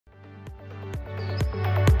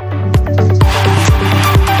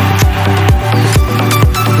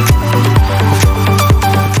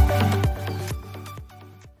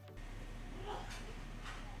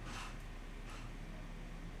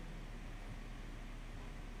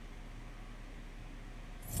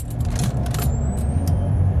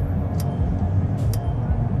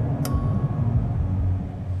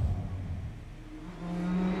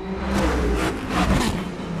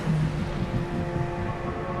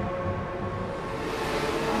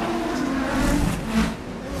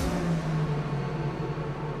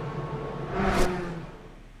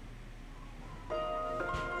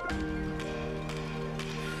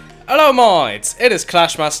Hello mates, it is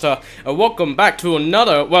Clashmaster and welcome back to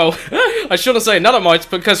another, well, I shouldn't say another mates,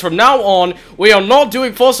 because from now on, we are not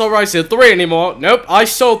doing Forza Horizon 3 anymore. Nope, I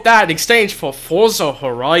sold that in exchange for Forza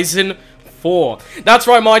Horizon 4. That's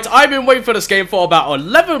right mates, I've been waiting for this game for about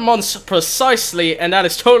 11 months precisely, and that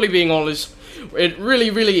is totally being honest. It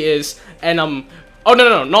really is, and oh,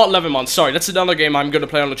 no, not 11 months, sorry, that's another game I'm going to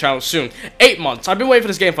play on the channel soon. 8 months, I've been waiting for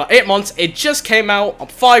this game for 8 months, it just came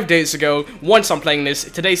out 5 days ago, once I'm playing this.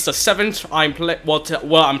 Today's the 7th, I'm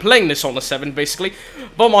playing this on the 7th, basically.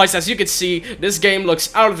 But guys, as you can see, this game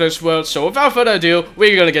looks out of this world, so without further ado,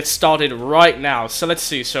 we're going to get started right now. So let's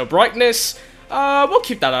see, so brightness, we'll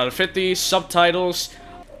keep that out of 50, subtitles.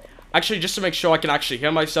 Actually, just to make sure I can actually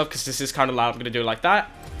hear myself, because this is kind of loud, I'm going to do it like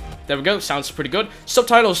that. There we go, sounds pretty good.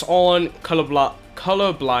 Subtitles on,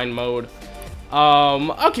 colorblind mode.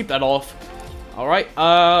 I'll keep that off. Alright,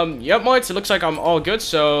 yep, mates, it looks like I'm all good,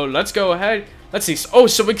 so let's go ahead. Let's see, oh,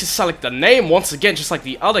 so we can select the name once again, just like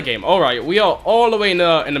the other game. Alright, we are all the way in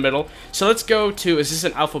the middle. So let's go to, is this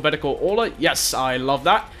an alphabetical order? Yes, I love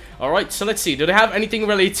that. Alright, so let's see, do they have anything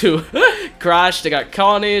really to Crash? They got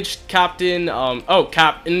Carnage, Captain,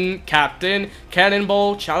 Captain,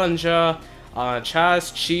 Cannonball, Challenger,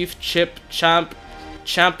 Chaz, Chief, Chip,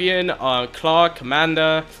 Champion, Clark,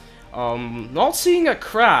 Commander, not seeing a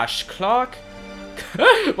Crash, Clark.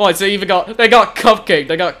 Right, so they got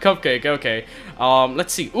Cupcake, okay.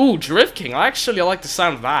 Let's see, ooh, Drift King, I actually like the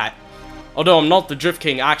sound of that. Although I'm not the Drift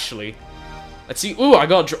King, actually. Let's see, ooh, I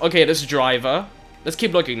got, okay, this is Driver. Let's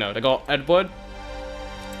keep looking now, they got Edward.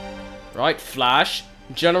 Right, Flash,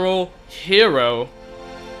 General, Hero.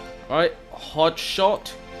 Right, Hot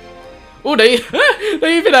Shot. Oh, they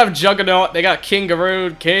even have Juggernaut. They got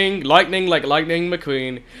Kangaroo, King, Lightning, like Lightning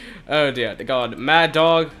McQueen. Oh dear, they got Mad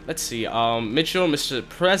Dog. Let's see, Mitchell, Mr.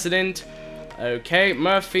 President. Okay,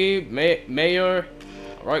 Murphy, Mayor.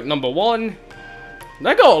 Alright, number 1.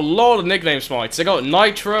 They got a lot of nicknames, mates. They got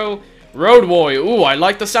Nitro, Road Warrior. Ooh, I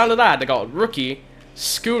like the sound of that. They got Rookie,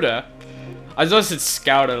 Scooter. I just said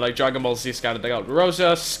Scouter, like Dragon Ball Z Scouter. They got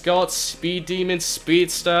Rosa, Scott, Speed Demon,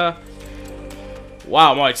 Speedster.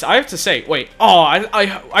 Wow, mates, I have to say, wait, oh,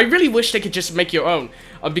 I really wish they could just make your own,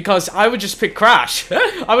 because I would just pick Crash.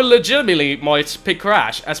 I would legitimately, mates, pick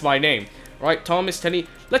Crash as my name. Right, Thomas, Tenny,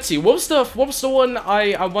 let's see, what was the one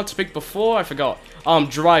I want to pick before? I forgot.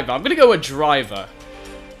 Driver, I'm gonna go with Driver.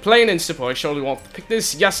 Plain and simple, I surely want to pick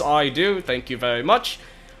this. Yes, I do, thank you very much.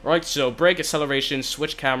 Right, so brake, acceleration,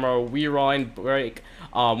 switch camera, rewind, brake,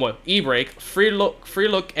 e-brake, free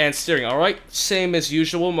look, and steering. Alright, same as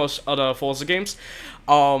usual, most other Forza games.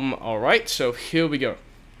 Alright, so here we go.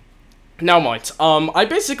 Now, mates, I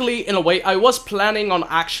basically, in a way, I was planning on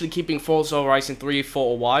actually keeping Forza Horizon 3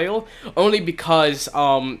 for a while, only because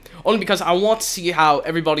I want to see how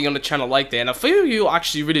everybody on the channel liked it, and a few of you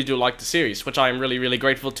actually really do like the series, which I am really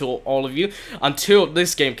grateful to all of you, until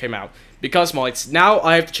this game came out. Because, mates, now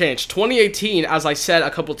I have to change. 2018, as I said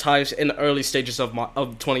a couple times in the early stages of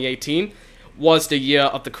 2018, was the year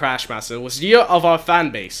of the Crashmaster. It was the year of our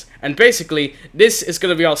fan base. And basically, this is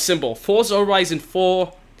going to be our symbol. Forza Horizon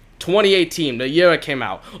 4 2018, the year it came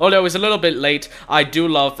out. Although it was a little bit late, I do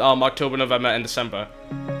love October, November, and December.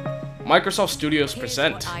 Microsoft Studios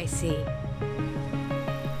present. I see.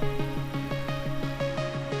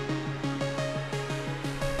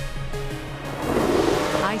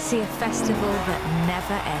 I see a festival that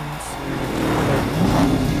never ends.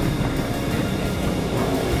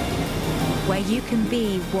 Where you can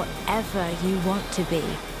be whatever you want to be.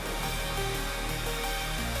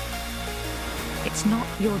 It's not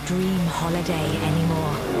your dream holiday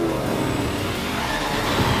anymore.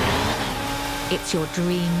 It's your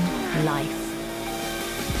dream life.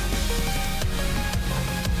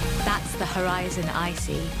 That's the horizon I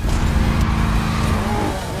see.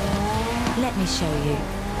 Let me show you.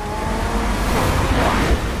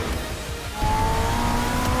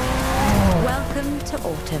 Welcome to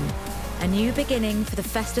autumn, a new beginning for the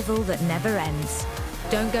festival that never ends.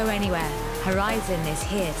 Don't go anywhere, Horizon is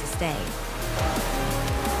here to stay.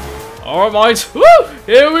 Alright, mates, woo!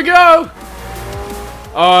 Here we go!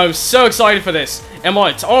 I'm so excited for this. And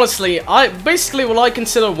mates, honestly, basically what I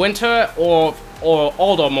consider winter or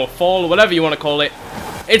autumn or fall, whatever you want to call it,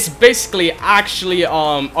 it's basically actually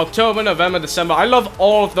October, November, December. I love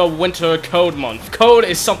all of the winter code month. Code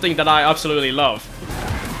is something that I absolutely love.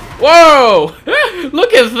 Whoa!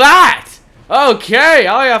 Look at that! Okay,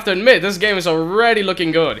 I have to admit, this game is already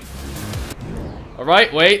looking good.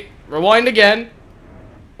 Alright, wait. Rewind again.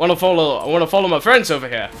 I wanna follow my friends over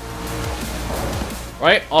here.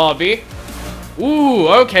 Right, RB. Ooh,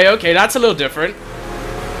 okay, that's a little different.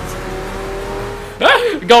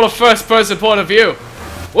 Got a first-person point of view.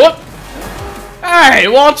 Whoop! Hey,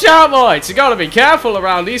 watch out, mates! You gotta be careful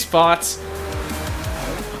around these parts.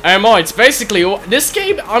 And mates, basically, this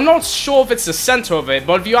game, I'm not sure if it's the center of it,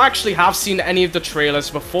 but if you actually have seen any of the trailers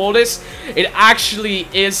before this, it actually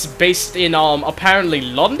is based in, apparently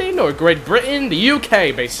London or Great Britain, the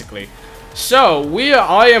UK, basically. So,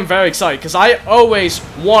 I am very excited, because I always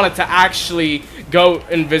wanted to actually go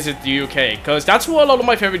and visit the UK, because that's where a lot of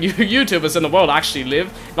my favorite YouTubers in the world actually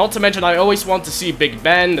live. Not to mention, I always want to see Big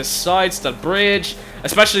Ben, the sights, the bridge,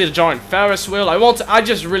 especially the giant Ferris wheel. I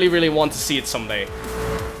just really, really want to see it someday.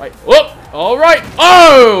 Right, whoop, alright,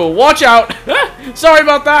 oh, watch out, sorry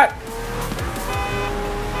about that.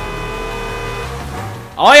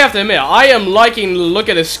 I have to admit, I am liking the look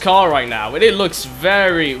at this car right now, and it looks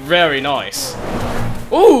very, very nice.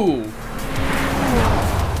 Ooh.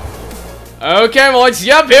 Okay, boys,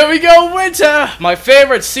 yep, here we go, winter! My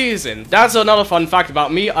favorite season. That's another fun fact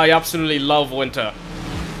about me, I absolutely love winter.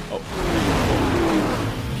 Oh.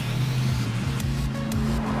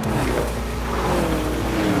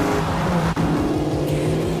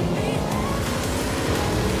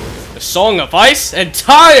 The Song of Ice and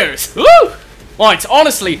Tires! Woo! Right,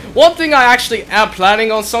 honestly, one thing I actually am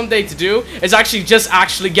planning on someday to do is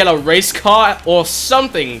actually get a race car or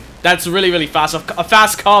something that's really, really fast, a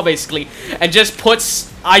fast car basically, and just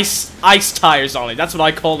puts ice tires on it. That's what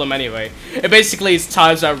I call them anyway. It basically is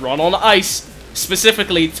tires that run on ice,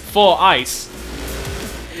 specifically for ice.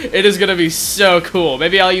 It is gonna be so cool.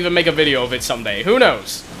 Maybe I'll even make a video of it someday. Who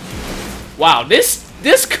knows? Wow,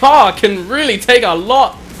 this car can really take a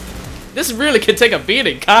lot. This really can take a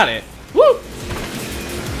beating, can't it? Woo!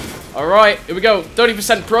 Alright, here we go.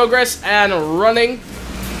 30% progress and running.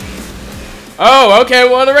 Oh, okay,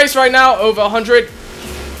 we're on a race right now. Over 100.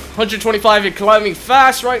 125 and climbing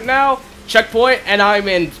fast right now. Checkpoint, and I'm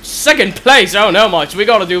in second place. Oh, no much. We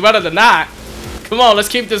gotta do better than that. Come on, let's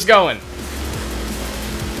keep this going.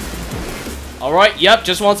 Alright, yep,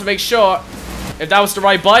 just want to make sure if that was the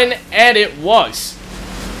right button, and it was.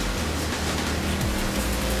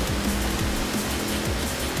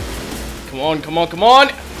 Come on, come on, come on.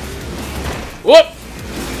 Whoop!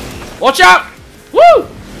 Watch out! Woo!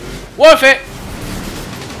 Worth it!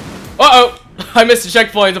 Uh-oh! I missed the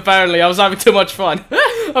checkpoint, apparently. I was having too much fun.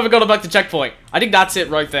 I forgot about the checkpoint. I think that's it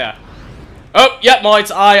right there. Oh, yep,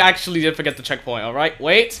 mates. I actually did forget the checkpoint, alright?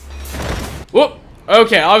 Wait. Whoop!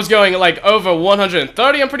 Okay, I was going, like, over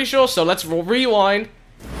 130, I'm pretty sure. So, let's rewind.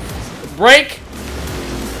 Brake.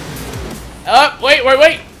 Wait, wait,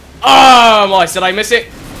 wait! Oh, mates, did I miss it?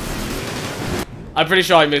 I'm pretty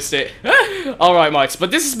sure I missed it. Alright, mates,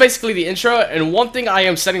 but this is basically the intro, and one thing I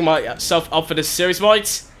am setting myself up for this series,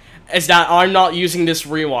 mates, is that I'm not using this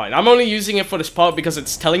rewind. I'm only using it for this part because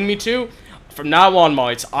it's telling me to. From now on,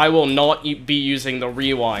 mates, I will not be using the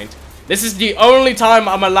rewind. This is the only time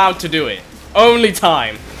I'm allowed to do it. Only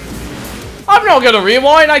time. I'm not gonna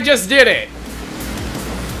rewind, I just did it.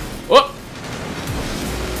 Whoop.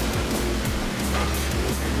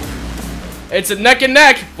 It's a neck and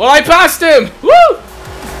neck. Well, I passed him. Woo!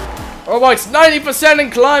 Alright, it's 90%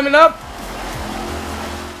 and climbing up.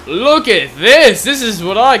 Look at this. This is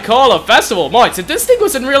what I call a festival. Mates, if this thing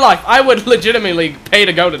was in real life, I would legitimately pay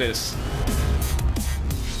to go to this.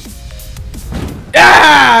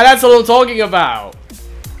 Yeah, that's what I'm talking about.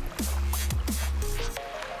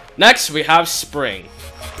 Next, we have spring.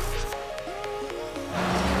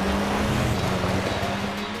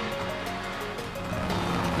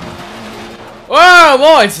 Wow,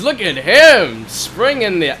 boys, look at him! Spring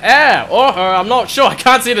in the air, or her, I'm not sure, I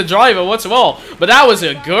can't see the driver, what's all, but that was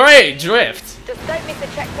a great drift. Just don't miss the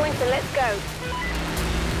checkpoint and let's go.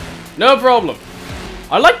 No problem.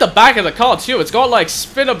 I like the back of the car too, it's got like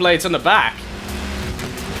spinner blades on the back.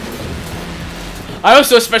 I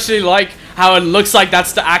also especially like how it looks like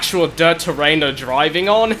that's the actual dirt terrain they're driving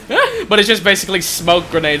on. But it's just basically smoke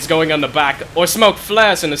grenades going on the back, or smoke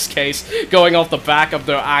flares in this case, going off the back of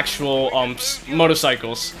their actual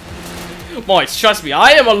motorcycles. Boys, trust me,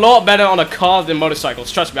 I am a lot better on a car than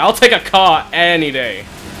motorcycles. Trust me, I'll take a car any day.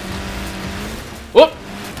 Whoop!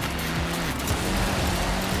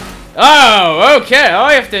 Oh, okay,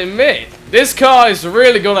 I have to admit, this car is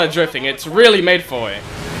really good at drifting. It's really made for it.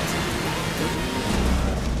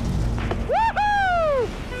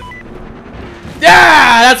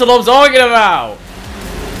 Yeah, that's what I'm talking about.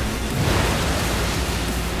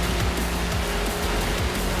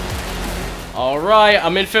 Alright,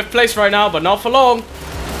 I'm in 5th place right now, but not for long.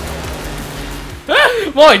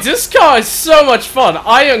 Boy, this car is so much fun.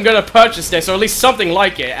 I am gonna purchase this, or at least something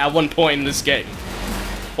like it, at one point in this game.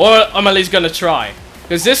 Or I'm at least gonna try.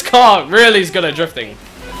 Because this car really is good at drifting.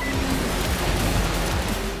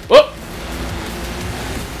 Whoop!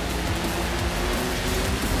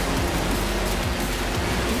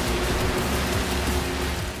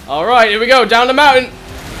 Alright, here we go, down the mountain.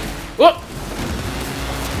 Whoop.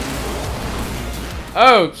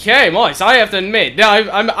 Okay, Moise, I have to admit, now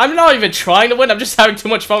I'm not even trying to win, I'm just having too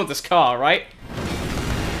much fun with this car, right?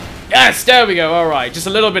 Yes, there we go, alright, just a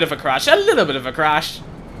little bit of a crash, Oh,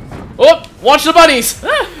 watch the bunnies!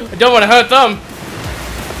 I don't want to hurt them.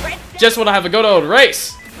 Just want to have a good old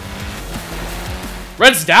race.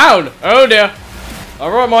 Red's down! Oh dear.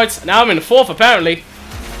 Alright, Moise, now I'm in 4th apparently.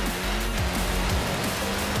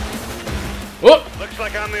 Whoop! Looks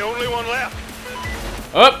like I'm the only one left.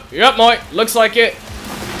 Oh, yep, Mike. Looks like it.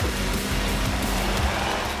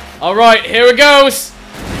 Alright, here it goes.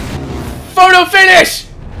 Photo finish!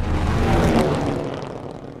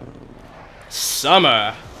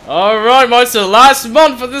 Summer. Alright, Mike, so last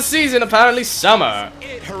month of the season, apparently summer.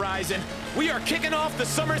 It, Horizon. We are kicking off the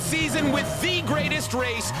summer season with the greatest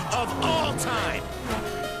race of all time.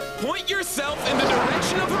 Point yourself in the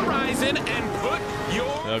direction of Horizon and put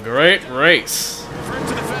your... A great race. Refer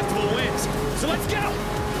to the festival wins. So let's go!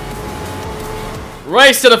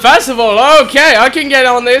 Race to the festival. Okay, I can get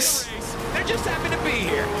on this. They just happen to be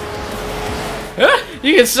here.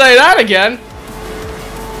 You can say that again.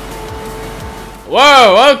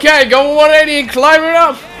 Whoa, okay, go 180 and climb it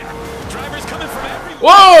up. Yeah. Drivers coming from everywhere.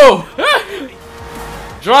 Whoa!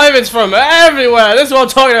 Driving's from everywhere. This is what I'm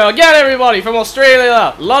talking about. Get everybody from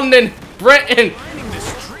Australia, London, Britain,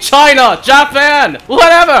 China, Japan,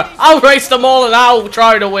 whatever. I'll race them all and I'll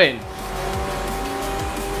try to win.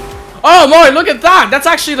 Oh my, look at that. That's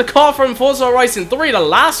actually the car from Forza Horizon 3, the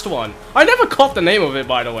last one. I never caught the name of it,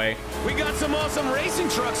 by the way. We got some awesome racing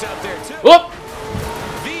trucks out there, too. Whoop!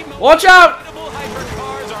 Watch out!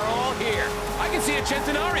 Hypercars are all here. I can see a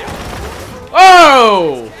Centenario.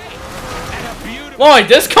 Oh! Boy,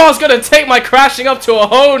 this car's gonna take my crashing up to a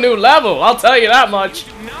whole new level. I'll tell you that much.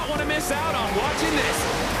 You do not want to miss out on watching this.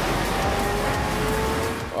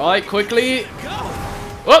 Alright, quickly. Go.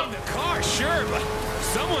 Whoop! The car, sure, but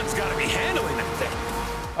someone's got to be handling that thing.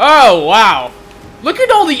 Oh, wow. Look at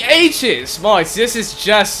all the H's. Boys, this is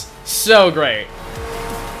just so great.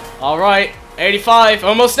 Alright, 85,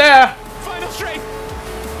 almost there. Final straight.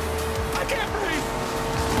 I can't breathe.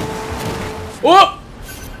 Whoop!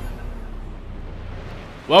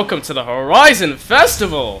 Welcome to the Horizon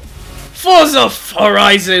Festival. Forza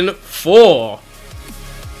Horizon 4.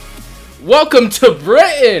 Welcome to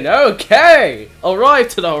Britain. Okay.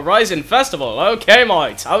 Alright, to the Horizon Festival. Okay,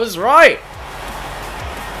 mate. I was right.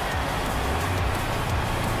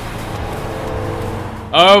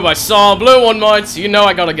 Oh, I saw a blue one, mate. You know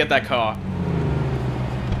I gotta get that car.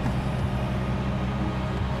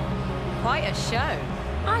 Quite a show.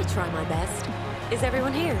 I try my best. Is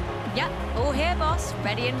everyone here? Yep, all here, boss.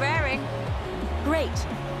 Ready and raring. Great.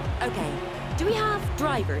 Okay. Do we have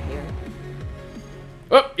driver here?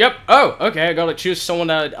 Oh, yep. Oh, okay. I gotta choose someone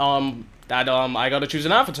that I gotta choose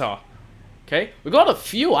an avatar. Okay, we got a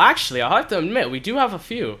few actually. I have to admit, we do have a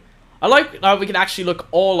few. I like that we can actually look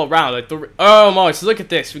all around. Like oh my, so look at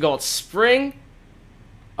this. We got spring.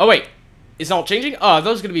 Oh wait, it's not changing. Oh,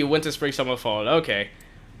 those are gonna be winter, spring, summer, fall. Okay.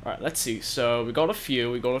 All right, let's see. So we got a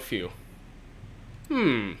few.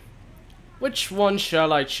 Which one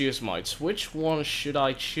shall I choose, mates? Which one should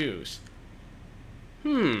I choose?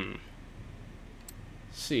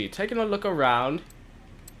 See, taking a look around.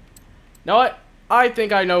 Now I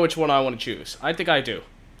think I know which one I want to choose. I think I do.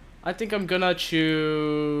 I think I'm gonna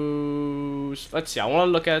choose... Let's see, I want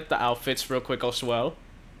to look at the outfits real quick as well.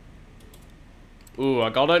 Ooh, I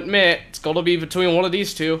gotta admit, it's gotta be between one of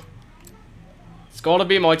these two. It's gotta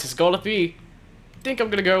be, mates, it's gotta be. I think I'm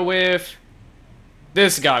gonna go with...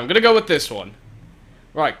 this guy. I'm gonna go with this one.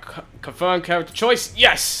 Right, confirm character choice.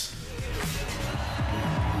 Yes!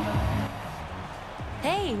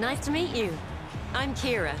 Hey, nice to meet you. I'm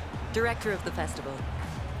Kira, director of the festival.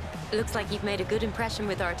 Looks like you've made a good impression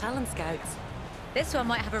with our talent scouts. This one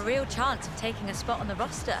might have a real chance of taking a spot on the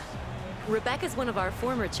roster. Rebecca's one of our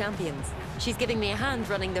former champions. She's giving me a hand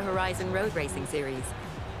running the Horizon Road Racing Series.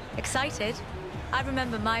 Excited? I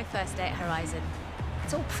remember my first day at Horizon.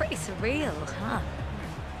 It's all pretty surreal, huh?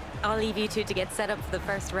 I'll leave you two to get set up for the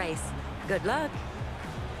first race. Good luck.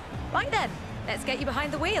 Right then, let's get you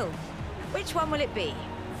behind the wheel. Which one will it be?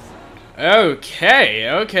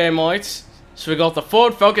 Okay, mates. So we got the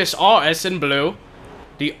Ford Focus RS in blue,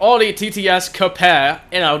 the Audi TTS Coupe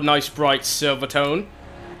in a nice bright silver tone,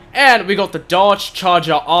 and we got the Dodge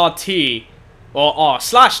Charger RT, or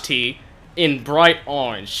R/T, in bright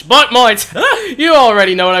orange. But mates, you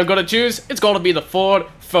already know what I'm gonna choose. It's gonna be the Ford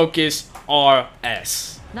Focus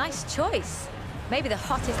RS. Nice choice. Maybe the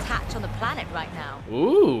hottest hatch on the planet right now.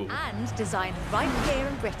 Ooh. And designed right here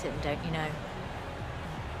in Britain, don't you know?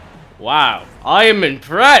 Wow, I am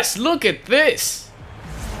impressed. Look at this.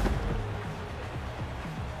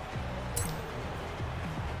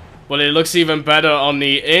 Well, it looks even better on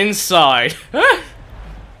the inside.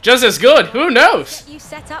 Just as good, who knows? You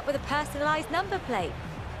set up with a personalized number plate.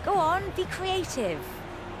 Go on, be creative.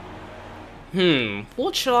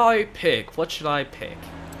 What should I pick? What should I pick?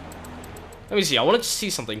 Let me see, I wanted to see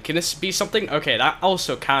something. Can this be something? Okay, that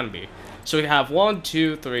also can be. So we have 1,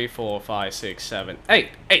 2, 3, 4, 5, 6, 7, 8.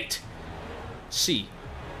 8. C.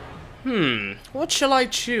 What shall I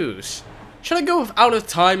choose? Should I go with out of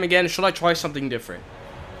time again? Should I try something different?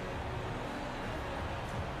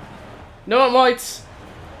 No, what, mates?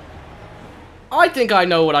 I think I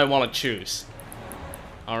know what I want to choose.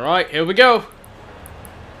 Alright, here we go.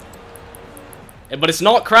 But it's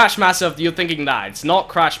not Crash Master if you're thinking that. It's not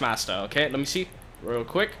Crash Master, okay? Let me see real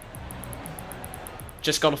quick.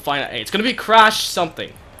 Just gotta find out. It's gonna be Crash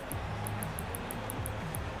something.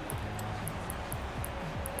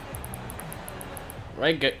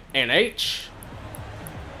 Right, get NH.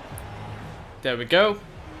 There we go.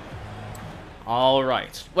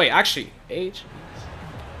 Alright. Wait, actually, H.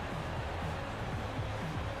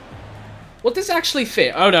 Will this actually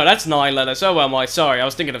fit? Oh no, that's 9 letters. Oh well, sorry, I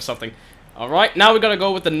was thinking of something. Alright, now we gotta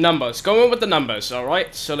go with the numbers. Going with the numbers,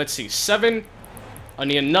 alright? So let's see. 7. I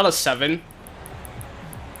need another 7.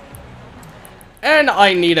 And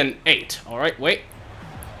I need an 8. Alright, wait.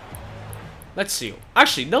 Let's see.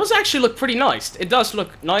 Actually, those actually look pretty nice. It does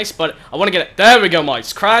look nice, but I want to get it. There we go,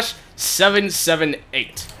 mice. Crash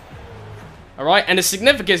 778. Alright, and the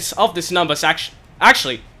significance of this number is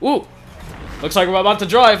actually... Ooh. Looks like we're about to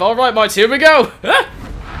drive. Alright, mice, here we go.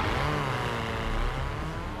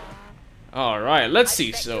 Alright, let's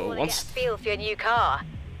see. So, once... feel for your new car.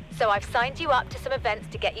 So I've signed you up to some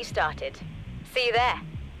events to get you started. See you there.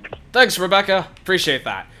 Thanks, Rebecca. Appreciate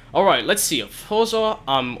that. Alright, let's see. Forza,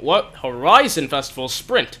 Horizon Festival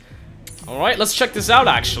Sprint. Alright, let's check this out,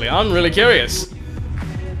 actually. I'm really curious.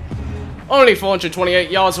 Only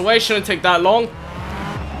 428 yards away. Shouldn't take that long.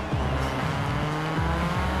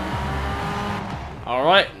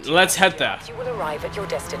 Alright, let's head there. You will arrive at your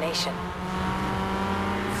destination.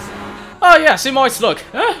 Oh, yeah, see, mice, look.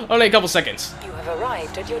 Only a couple seconds. You have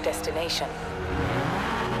arrived at your destination.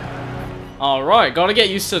 Alright, gotta get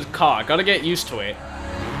used to the car. Gotta get used to it.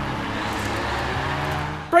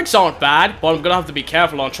 Brakes aren't bad, but I'm gonna have to be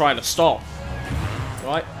careful on trying to stop.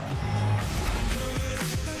 Right?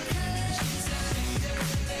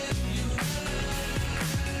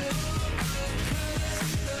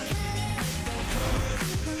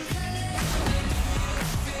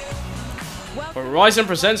 Horizon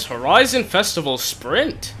presents Horizon Festival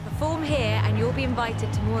Sprint. Perform here and you'll be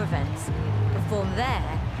invited to more events. Perform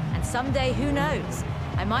there, and someday, who knows?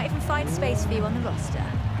 I might even find space for you on the roster.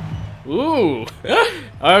 Ooh.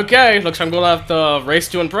 Okay, looks like I'm gonna have to race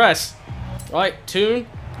to impress. Right, tune.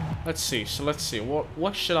 Let's see. So let's see.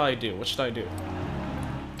 What should I do? What should I do?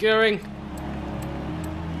 Gearing.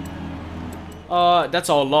 That's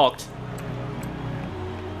all locked.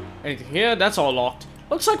 Anything here? That's all locked.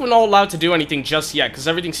 Looks like we're not allowed to do anything just yet, because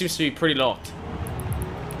everything seems to be pretty locked.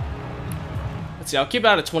 Let's see, I'll keep it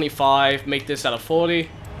at a 25, make this at a 40.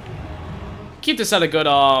 Keep this at a good,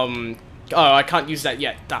 oh, I can't use that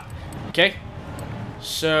yet. Okay.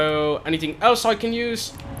 So, anything else I can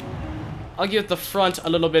use? I'll give the front a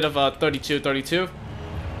little bit of a 32.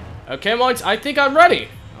 Okay, mites, I think I'm ready.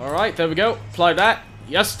 Alright, there we go. Apply that.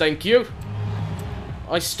 Yes, thank you.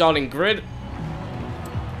 Nice starting grid.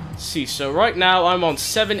 See, so right now I'm on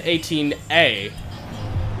 718A.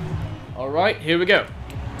 Alright, here we go.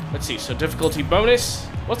 Let's see, so difficulty bonus.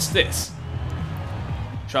 What's this?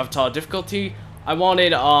 Travatar difficulty. I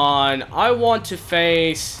want to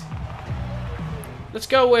face... Let's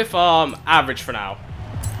go with average for now.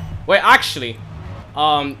 Wait, actually,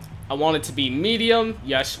 I want it to be medium.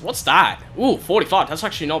 Yes, what's that? Ooh, 45, that's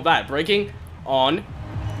actually not bad. Braking on.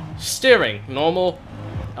 Steering, normal.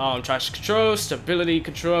 Traction control, stability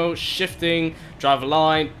control, shifting, driver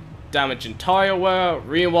line, damage and tire wear,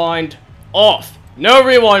 rewind, off. No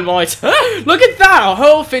rewind, mites. Look at that, a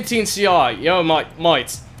whole 15 CR. Yo,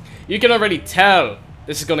 mites, you can already tell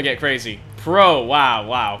this is gonna get crazy. Pro,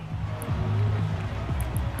 wow.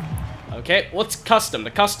 Okay, what's custom?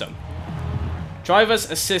 The custom. Driver's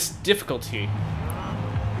assist difficulty.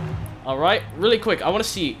 Alright, really quick, I want to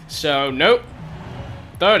see. So, nope.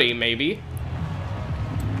 30, maybe.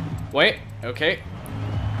 Wait, okay.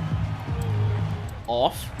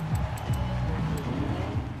 Off.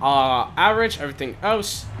 Average, everything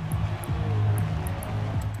else.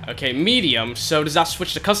 Okay, medium. So does that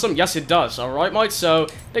switch to custom? Yes, it does. All right, mate. So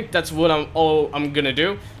I think that's what I'm gonna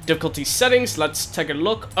do. Difficulty settings. Let's take a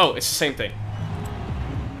look. Oh, it's the same thing.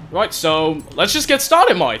 Right, so let's just get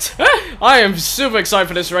started, mate. I am super excited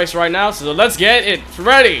for this race right now. So let's get it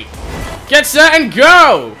ready. Get set and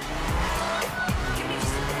go.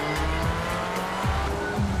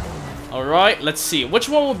 All right, let's see. Which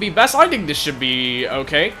one will be best? I think this should be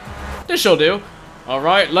okay. This should do. All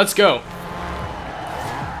right, let's go.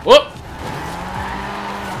 Whoop!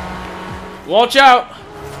 Watch out!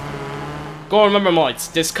 Go remember, mates.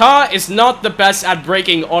 This car is not the best at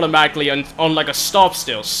braking automatically on like a stop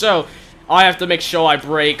still, so I have to make sure I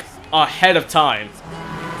brake ahead of time.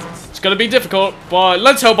 It's gonna be difficult, but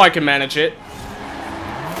let's hope I can manage it.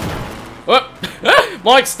 Whoop!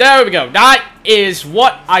 Mates, there we go. That is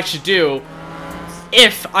what I should do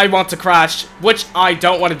if I want to crash, which I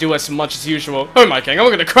don't want to do as much as usual. Oh my king, I'm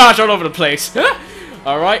gonna crash all over the place.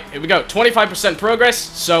 Alright, here we go. 25% progress,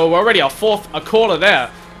 so we're already a quarter there.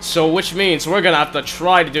 So, which means we're gonna have to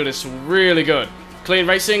try to do this really good. Clean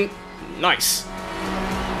racing, nice.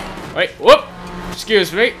 Wait, whoop!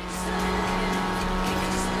 Excuse me.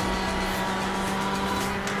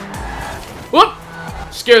 Whoop!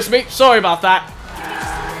 Excuse me, sorry about that.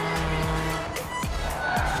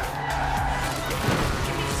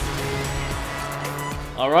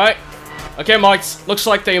 Alright. Okay, mates, looks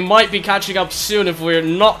like they might be catching up soon if we're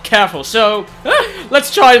not careful. So,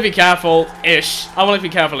 let's try to be careful-ish. I want to be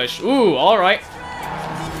careful-ish. Ooh, alright.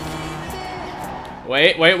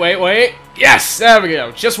 Wait. Yes, there we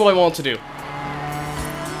go. Just what I want to do.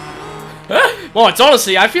 Well, it's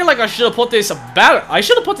honestly, I feel like I should have put this better. I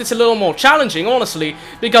should have put this a little more challenging, honestly,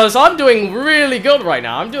 because I'm doing really good right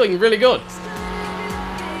now. I'm doing really good.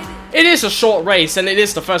 It is a short race, and it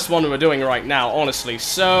is the first one we're doing right now, honestly.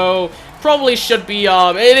 So, probably should be,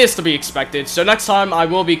 it is to be expected. So next time, I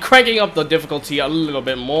will be cranking up the difficulty a little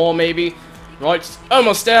bit more, maybe. Right,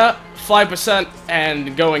 almost there. 5%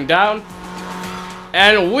 and going down.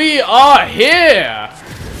 And we are here!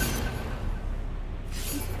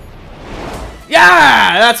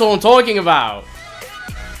 Yeah! That's what I'm talking about.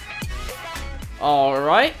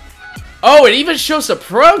 Alright. Oh, it even shows the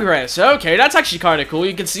progress. Okay, that's actually kind of cool.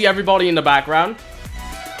 You can see everybody in the background.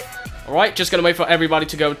 Alright, just gonna wait for everybody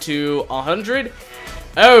to go to 100.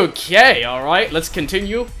 Okay, alright, let's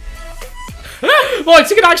continue. Well,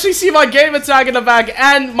 you can actually see my gamer tag in the back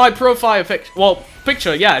and my profile picture. Well,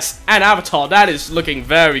 picture, yes, and avatar. That is looking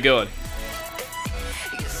very good.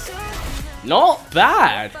 Not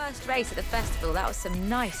bad. First race at the festival, that was some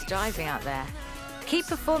nice driving out there. Keep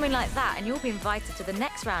performing like that and you'll be invited to the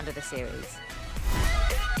next round of the series.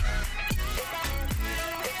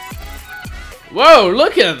 Whoa,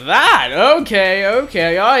 look at that!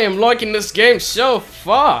 Okay, I am liking this game so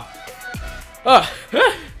far. Well,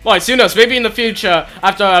 who knows? Maybe in the future,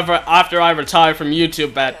 after I retire from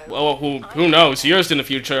YouTube, well, who knows? Years in the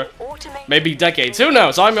future, maybe decades. Who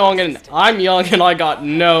knows? I'm young and I got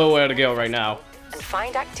nowhere to go right now. And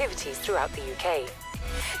find activities throughout the UK.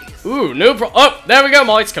 Ooh, oh, there we go,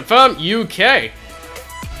 mates. Confirm UK.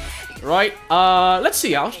 Right. Let's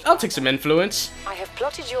see. I'll take some influence. I have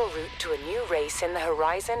plotted your route to a new race in the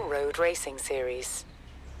Horizon Road Racing Series.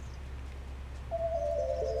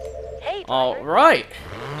 Hey, All driver. right.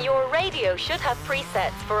 Your radio should have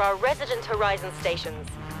presets for our resident Horizon stations.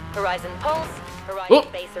 Horizon Pulse, Horizon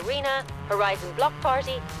Whoop. Base Arena, Horizon Block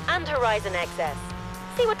Party, and Horizon XS.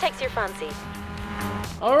 See what takes your fancy.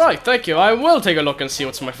 All right. Thank you. I will take a look and see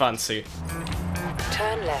what's my fancy.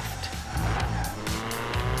 Turn left.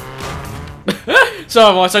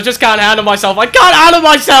 So much. I just can't handle myself. I can't handle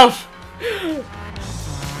myself.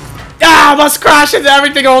 Ah, I must crash into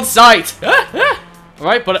everything on sight.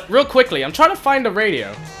 Alright, but real quickly, I'm trying to find the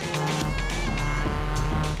radio.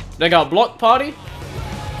 They got Block Party,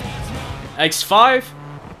 X5,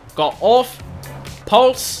 got Off,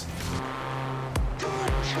 Pulse.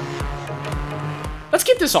 Let's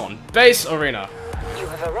keep this on. Base Arena. You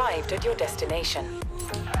have arrived at your destination.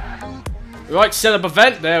 Right, set up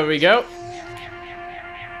event. There we go.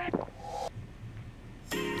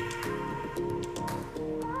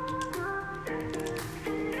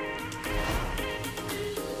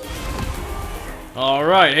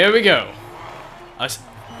 Alright, here we go.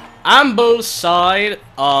 Ambleside,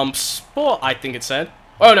 Sport, I think it said.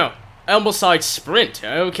 Oh no, Ambleside Sprint,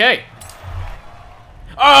 okay.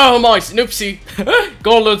 Oh my, oopsie.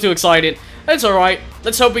 Got a little too excited. It's alright.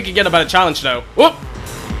 Let's hope we can get a better challenge though. Whoop!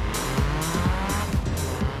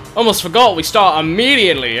 Almost forgot we start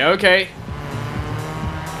immediately, okay.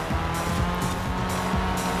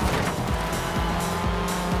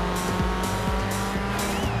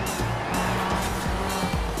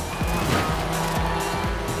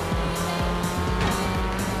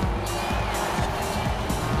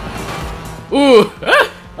 Ooh,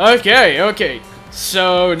 okay.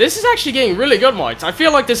 So, this is actually getting really good, mates. I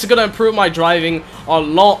feel like this is gonna improve my driving a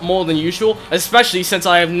lot more than usual, especially since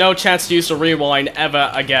I have no chance to use the rewind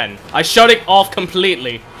ever again. I shut it off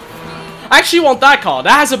completely. I actually want that car.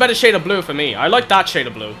 That has a better shade of blue for me. I like that shade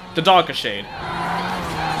of blue. The darker shade.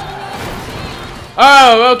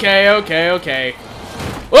 Oh, okay.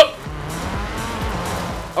 Whoop!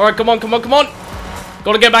 Alright, come on.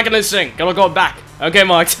 Gotta get back in this thing. Gotta go back. Okay,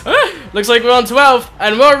 mates. Looks like we're on 12,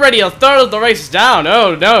 and we're already a third of the race down.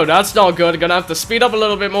 Oh, no, that's not good. Gonna have to speed up a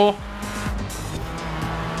little bit more.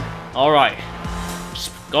 Alright.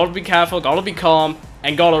 Just gotta be careful, gotta be calm,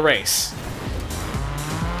 and gotta race.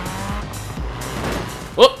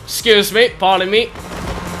 Oh, excuse me, pardon me.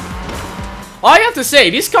 I have to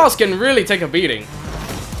say, these cars can really take a beating.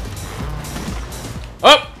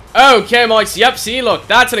 Oh, okay, mates. Yep, see, look,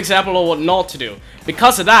 that's an example of what not to do.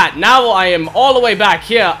 Because of that, now I am all the way back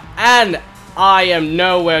here, and I am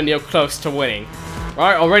nowhere near close to winning.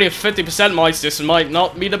 Right, already at 50%, mates. This might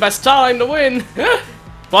not be the best time to win.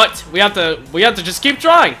 But we have to just keep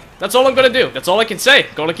trying. That's all I'm gonna do. That's all I can say.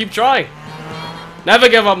 Gotta keep trying. Never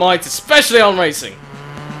give up, mates, especially on racing.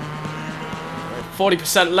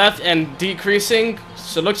 40% left and decreasing,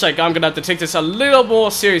 so it looks like I'm gonna have to take this a little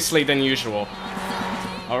more seriously than usual.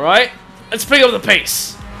 Alright, let's pick up the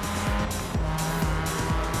pace.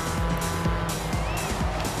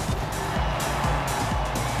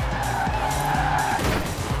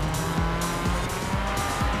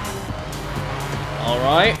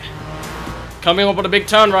 Alright, coming up with a big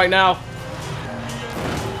turn right now.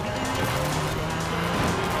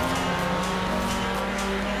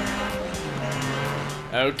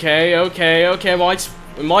 Okay, mates.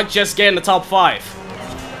 We might just get in the top 5.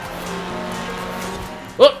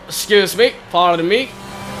 Oh, excuse me. Pardon me.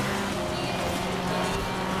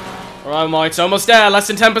 Alright, mates. Almost there. Less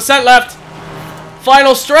than 10% left.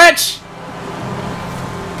 Final stretch.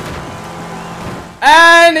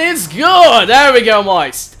 And it's good. There we go,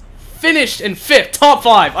 mates. Finished in 5th. Top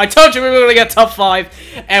 5. I told you we were going to get top 5.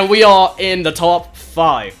 And we are in the top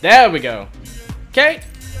 5. There we go. Okay.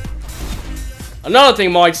 Another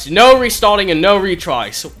thing, mates, no restarting and no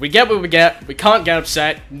retries. We get what we get. We can't get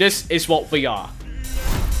upset. This is what we are.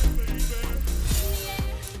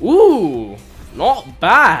 Ooh, not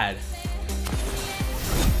bad.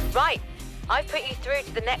 Right, I've put you through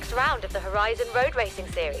to the next round of the Horizon Road Racing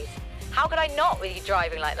Series. How could I not with you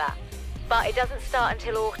driving like that? But it doesn't start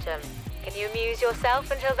until autumn. Can you amuse yourself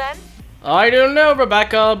until then? I don't know,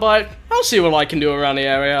 Rebecca, but I'll see what I can do around the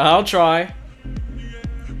area. I'll try.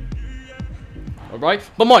 Alright,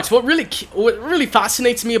 but mates, what really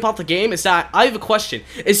fascinates me about the game is that I have a question.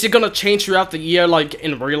 Is it gonna change throughout the year, like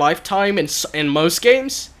in real life time in most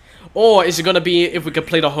games? Or is it gonna be if we could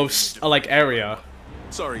play the host, like, area?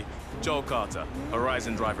 Sorry, Joel Carter,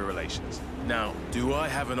 Horizon Driver Relations. Now, do I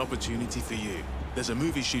have an opportunity for you? There's a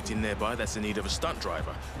movie shooting nearby that's in need of a stunt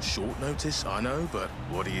driver. Short notice, I know, but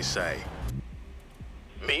what do you say?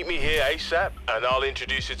 Meet me here ASAP, and I'll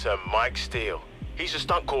introduce you to Mike Steele. He's a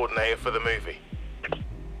stunt coordinator for the movie.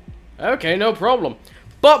 Okay, no problem.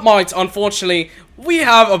 But mates, unfortunately, we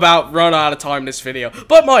have about run out of time in this video.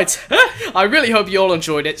 But mates, I really hope you all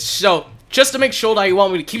enjoyed it. So, just to make sure that you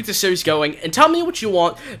want me to keep the series going and tell me what you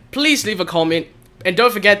want, please leave a comment. And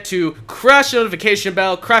don't forget to crash the notification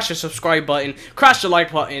bell, crash the subscribe button, crash the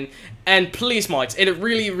like button. And please, mates, I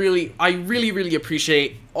really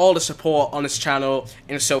appreciate all the support on this channel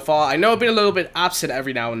and so far. I know I've been a little bit absent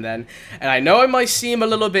every now and then, and I know it might seem a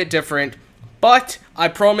little bit different, but I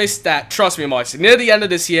promise that, trust me, mates, near the end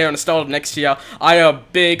of this year and the start of next year, I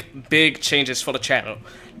have big changes for the channel.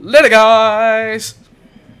 Later, guys!